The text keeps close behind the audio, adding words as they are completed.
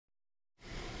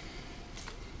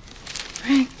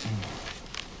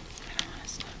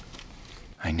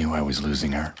I knew I was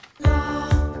losing her.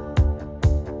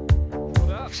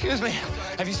 Excuse me,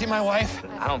 have you seen my wife?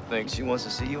 I don't think she wants to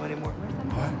see you anymore.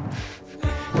 What?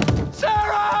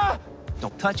 Sarah!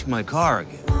 Don't touch my car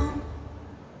again.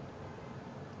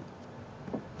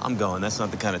 I'm going. That's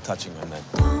not the kind of touching I meant.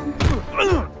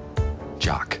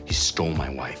 Jock, he stole my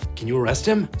wife. Can you arrest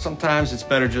him? Sometimes it's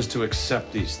better just to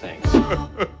accept these things.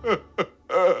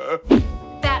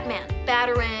 Batman,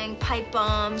 batarang, pipe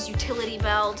bombs, utility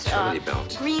belt. Utility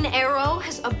belt. Green Arrow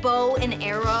has a bow and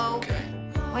arrow. Okay.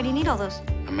 Why do you need all those?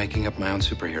 I'm making up my own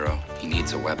superhero. He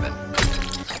needs a weapon.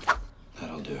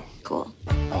 That'll do. Cool.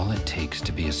 All it takes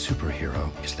to be a superhero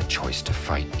is the choice to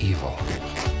fight evil.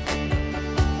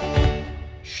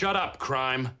 Shut up,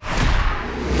 crime.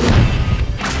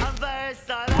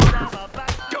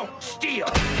 Don't steal!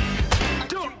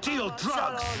 Don't deal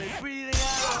drugs!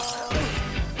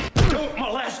 Don't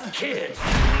molest kids!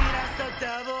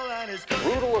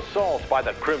 Brutal assault by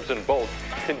the Crimson Bolt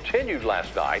continued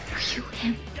last night. Are you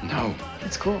him? No.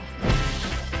 That's cool.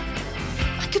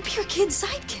 I could be your kid's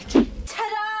sidekick.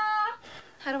 Ta-da!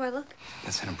 How do I look?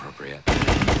 That's inappropriate.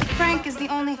 Frank is the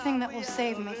only thing that will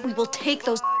save me. We will take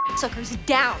those suckers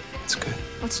down. That's good.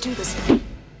 Let's do this.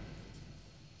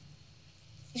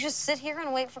 You just sit here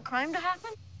and wait for crime to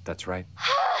happen? That's right.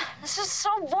 This is so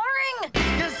boring.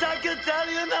 Yes, I can tell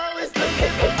you now it's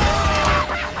looking.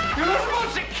 You're not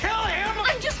supposed to kill him!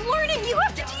 I'm just learning. You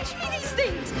have to teach me these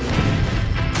things.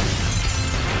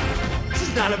 This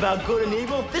is not about good and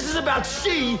evil. This is about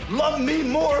she loved me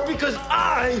more because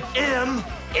I am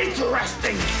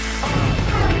interesting.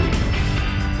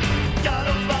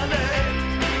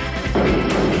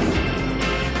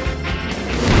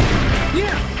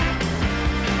 Yeah!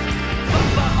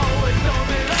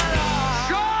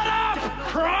 Shut up,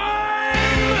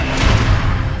 crime!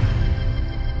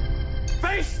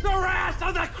 Face the wrath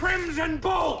of the Crimson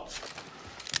Bolt!